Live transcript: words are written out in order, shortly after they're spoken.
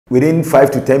Within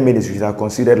 5 to 10 minutes, we should have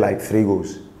considered like 3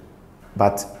 goals.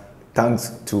 But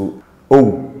thanks to,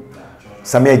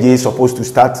 Samuel J is supposed to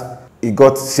start. He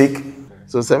got sick.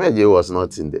 So Samuel J was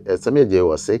not in the... Samuel J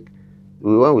was sick.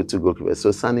 We went with 2 goalkeepers.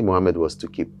 So Sani Mohammed was to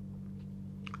keep.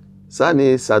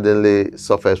 Sani suddenly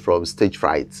suffers from stage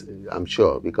fright, I'm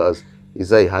sure, because he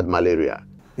said he had malaria.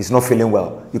 He's not feeling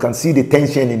well. You can see the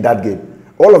tension in that game.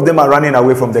 All of them are running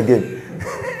away from the game.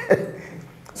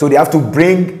 So they have to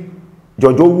bring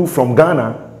George Owu from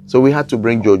Ghana. So we had to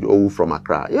bring George Owu from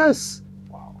Accra. Yes.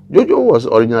 Wow. George Owu was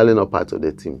originally not part of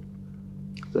the team.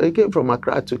 So he came from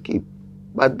Accra to keep.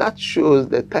 But that shows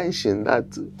the tension that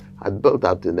had built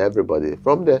up in everybody.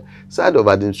 From the side of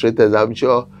administrators, I'm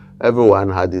sure everyone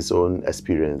had his own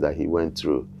experience that he went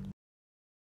through.